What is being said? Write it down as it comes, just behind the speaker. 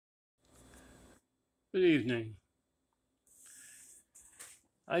Good evening.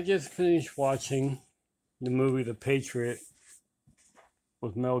 I just finished watching the movie The Patriot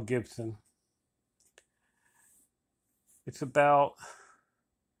with Mel Gibson. It's about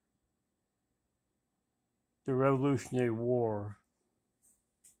the Revolutionary War.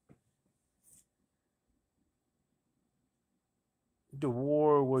 The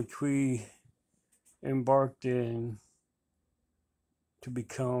war which we embarked in to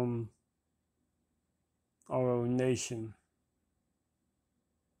become our own nation.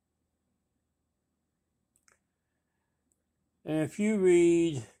 And if you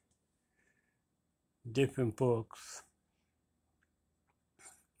read different books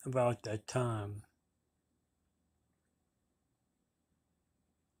about that time,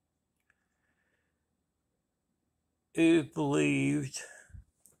 it is believed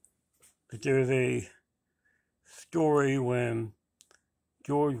that there's a story when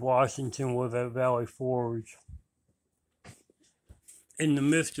George Washington was at Valley Forge in the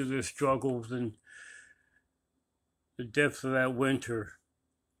midst of the struggles and the depths of that winter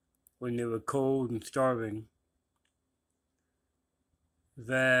when they were cold and starving,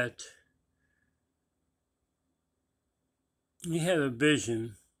 that he had a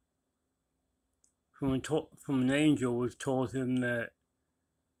vision from an angel which told him that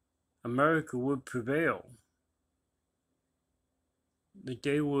America would prevail, that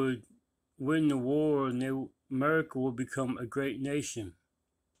they would win the war and America would become a great nation.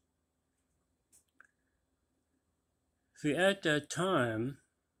 See, at that time,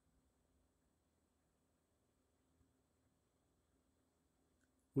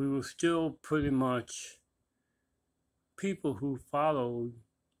 we were still pretty much people who followed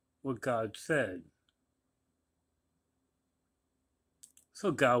what God said.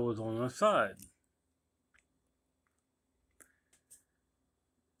 So God was on our side.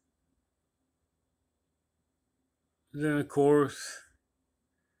 Then, of course,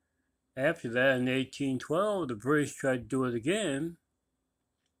 after that, in 1812, the British tried to do it again,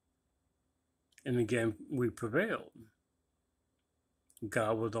 and again we prevailed.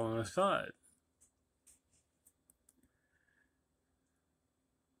 God was on our side.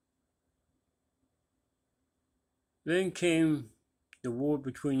 Then came the war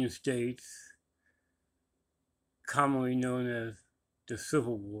between the states, commonly known as the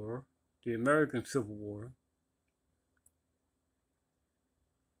Civil War, the American Civil War,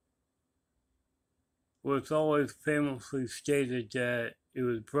 where it's always famously stated that it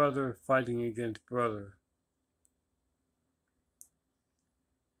was brother fighting against brother.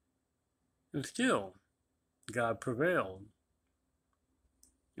 And still, God prevailed,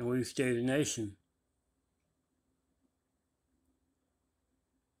 and we stayed a nation.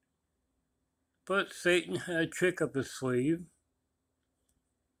 But Satan had a trick up his sleeve,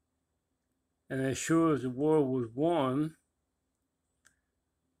 and as sure as the war was won,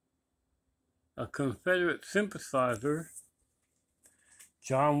 a Confederate sympathizer,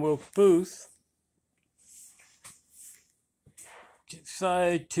 John Wilkes Booth,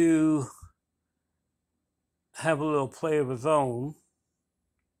 decided to have a little play of his own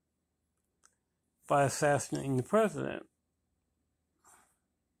by assassinating the president.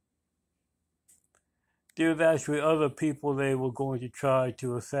 There was actually other people they were going to try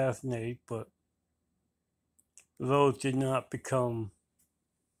to assassinate, but those did not become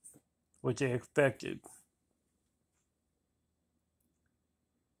what they expected.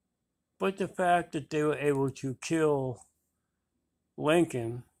 But the fact that they were able to kill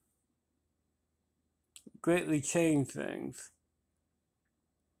Lincoln greatly changed things.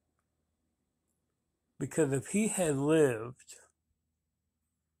 Because if he had lived,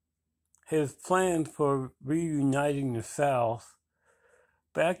 his plans for reuniting the South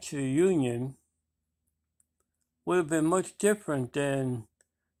back to the Union would have been much different than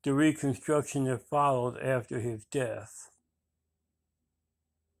the Reconstruction that followed after his death.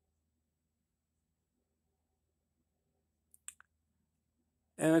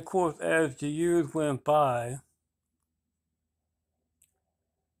 And of course, as the years went by,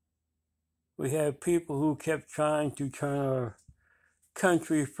 we had people who kept trying to turn our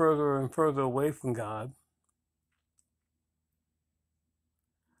country further and further away from God.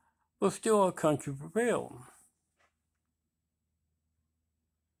 But still, our country prevailed.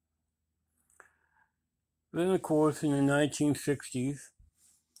 Then, of course, in the 1960s,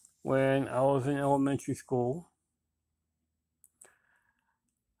 when I was in elementary school,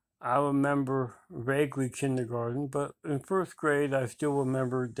 I remember vaguely kindergarten, but in first grade, I still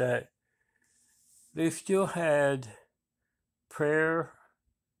remembered that they still had prayer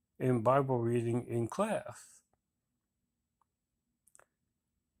and Bible reading in class.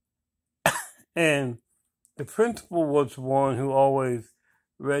 And the principal was the one who always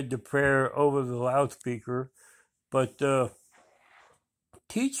read the prayer over the loudspeaker, but the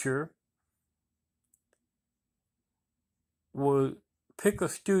teacher would pick a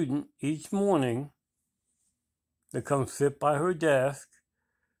student each morning to come sit by her desk,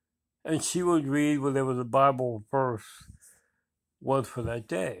 and she would read whatever the Bible verse was for that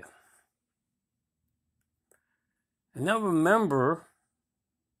day. And I remember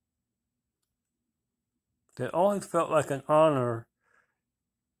that it always felt like an honor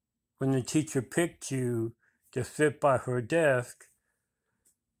when the teacher picked you to sit by her desk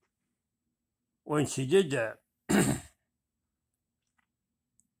when she did that.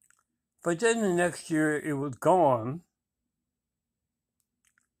 But then the next year it was gone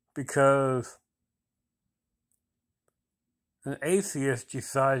because an atheist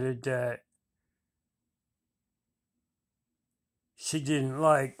decided that she didn't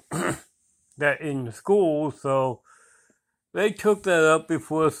like that in the school, so they took that up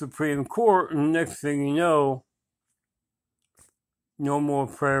before the Supreme Court, and next thing you know, no more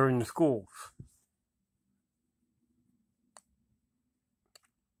prayer in the schools.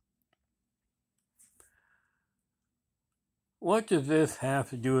 What does this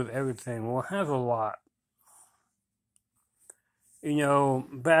have to do with everything? Well, it has a lot.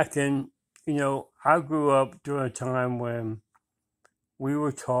 Back in, I grew up during a time when we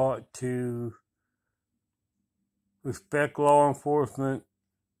were taught to respect law enforcement,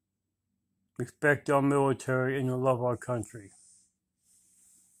 respect our military, and to love our country.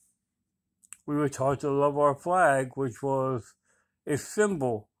 We were taught to love our flag, which was a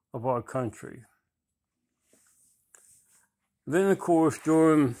symbol of our country. Then, of course,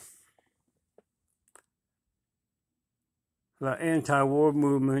 during the anti-war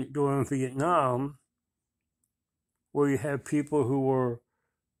movement during Vietnam, where you had people who were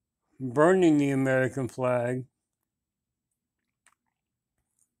burning the American flag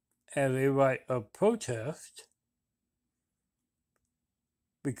as a right of protest,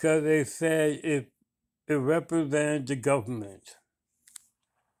 because they said it represented the government.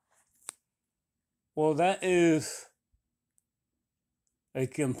 Well, that is a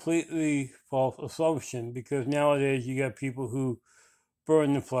completely false assumption, because nowadays you got people who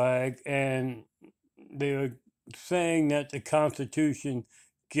burn the flag and they're saying that the Constitution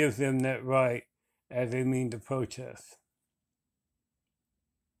gives them that right as they mean to protest.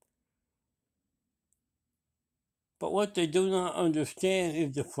 But what they do not understand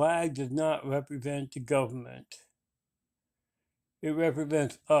is the flag does not represent the government. It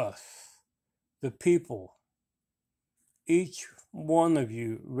represents us, the people. Each one of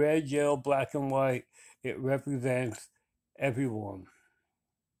you, red, yellow, black, and white, it represents everyone.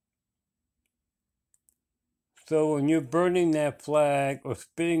 So when you're burning that flag or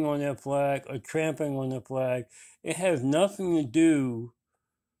spitting on that flag or trampling on the flag, it has nothing to do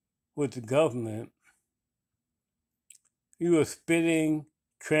with the government. You are spitting,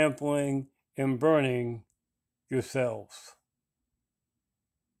 trampling, and burning yourselves.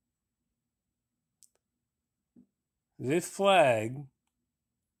 This flag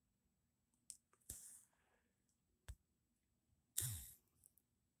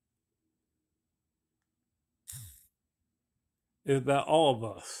is about all of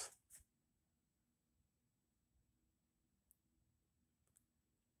us.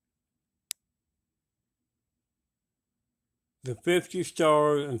 The 50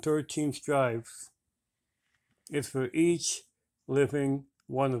 stars and 13 stripes is for each living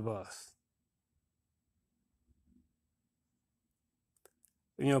one of us.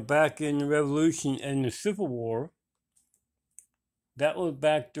 Back in the Revolution and the Civil War, that was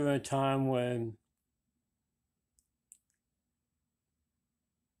back during a time when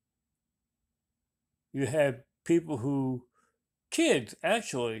you had people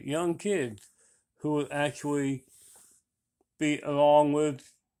young kids, who would actually be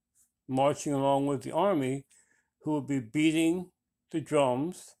marching along with the army, who would be beating the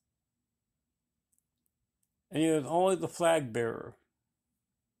drums, and it was only the flag bearer,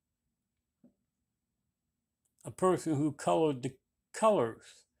 a person who colored the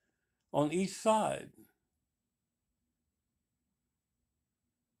colors on each side.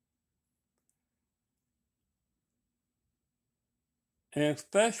 And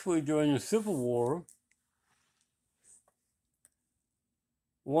especially during the Civil War,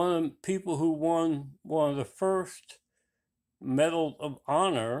 one of the people who won one of the first Medals of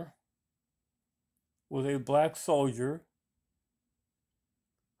Honor was a black soldier,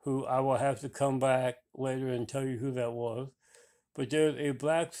 who I will have to come back later and tell you who that was. But there's a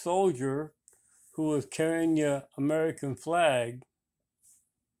black soldier who was carrying the American flag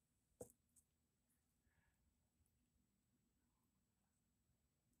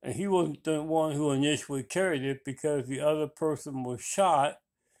And he wasn't the one who initially carried it because the other person was shot.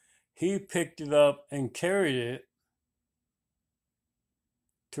 He picked it up and carried it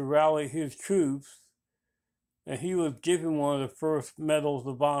to rally his troops, and he was given one of the first medals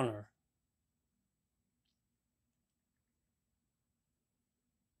of honor.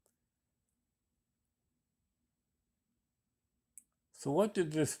 So what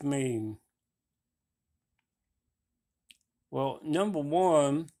does this mean? Well, number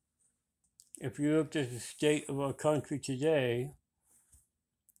one, if you looked at the state of our country today,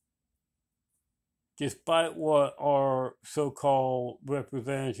 despite what our so-called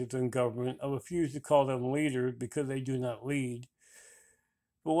representatives in government, I refuse to call them leaders because they do not lead,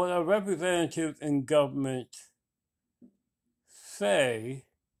 but what our representatives in government say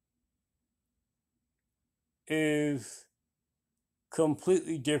is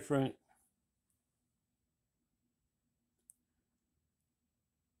completely different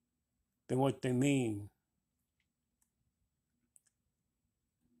than what they mean.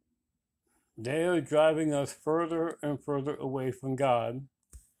 They are driving us further and further away from God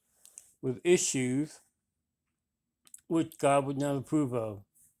with issues which God would not approve of.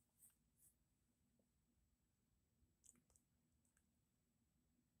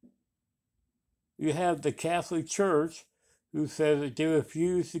 You have the Catholic Church who says that they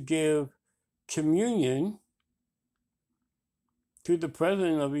refuse to give communion to the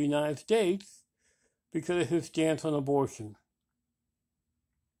President of the United States because of his stance on abortion.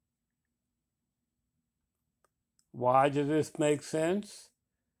 Why does this make sense?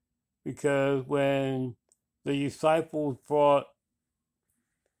 Because when the disciples brought,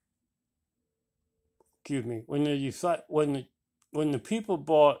 when the people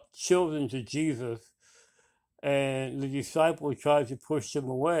brought children to Jesus and the disciples tried to push them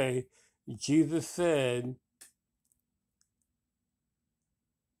away, Jesus said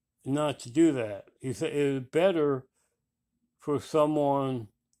not to do that. He said it is better for someone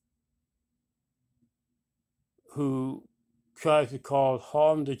who tries to cause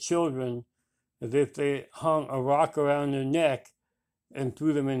harm to children as if they hung a rock around their neck and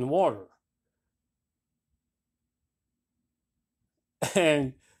threw them in the water.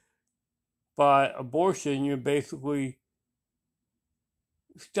 And by abortion, you're basically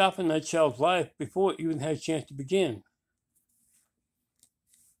stopping that child's life before it even has a chance to begin.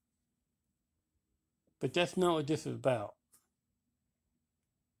 But that's not what this is about.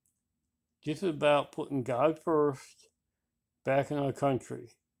 This is about putting God first back in our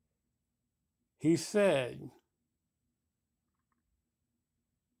country. He said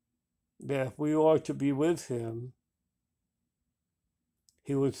that if we are to be with him,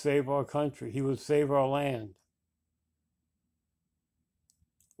 he would save our country. He would save our land.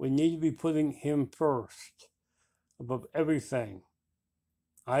 We need to be putting him first above everything.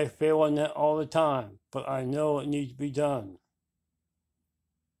 I fail on that all the time, but I know it needs to be done.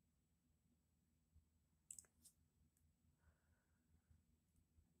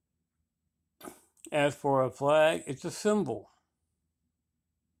 As for a flag, it's a symbol.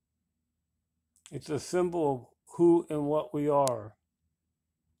 It's a symbol of who and what we are.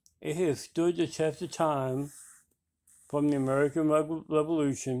 It has stood the test of time from the American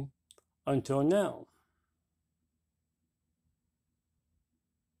Revolution until now.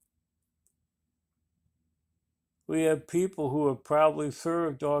 We have people who have proudly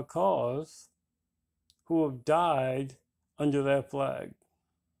served our cause who have died under that flag.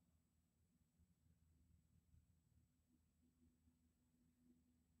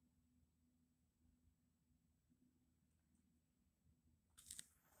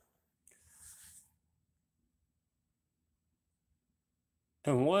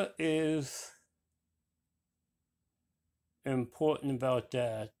 And what is important about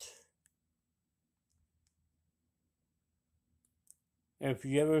that? If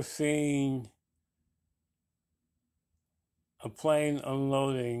you ever seen a plane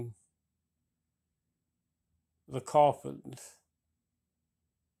unloading the coffins,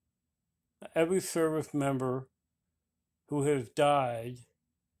 every service member who has died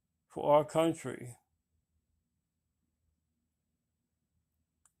for our country,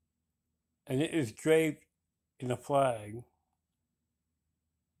 and it is draped in a flag.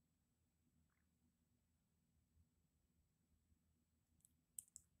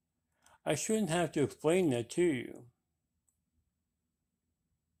 I shouldn't have to explain that to you.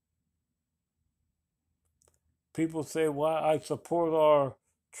 People say, well, I support our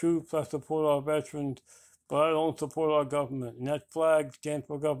troops, I support our veterans, but I don't support our government. And that flag stands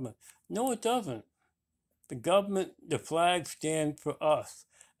for government. No, it doesn't. The flag stands for us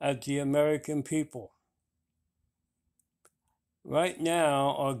as the American people. Right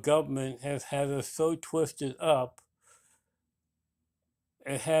now, our government has had us so twisted up,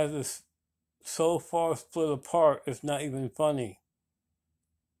 it has us so far split apart, it's not even funny.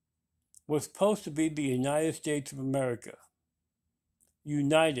 We're supposed to be the United States of America.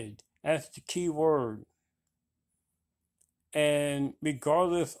 United. That's the key word. And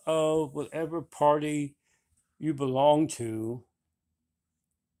regardless of whatever party you belong to,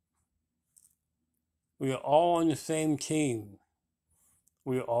 we are all on the same team.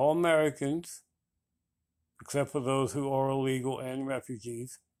 We are all Americans, except for those who are illegal and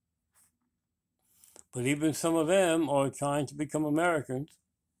refugees. But even some of them are trying to become Americans.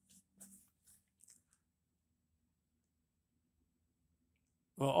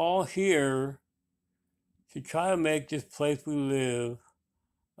 We're all here to try to make this place we live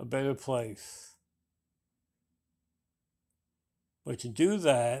a better place. But to do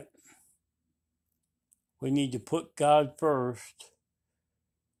that, we need to put God first,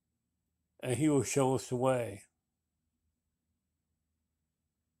 and He will show us the way.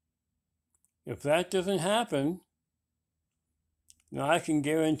 If that doesn't happen, then I can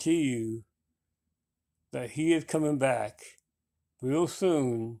guarantee you that He is coming back real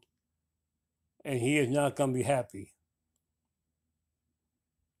soon, and He is not going to be happy.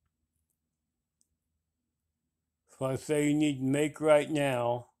 So I say you need to make right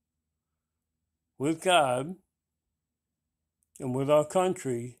now with God and with our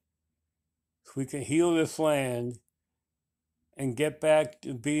country so we can heal this land and get back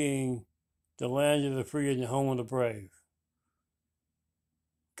to being the land of the free and the home of the brave.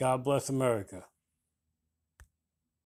 God bless America.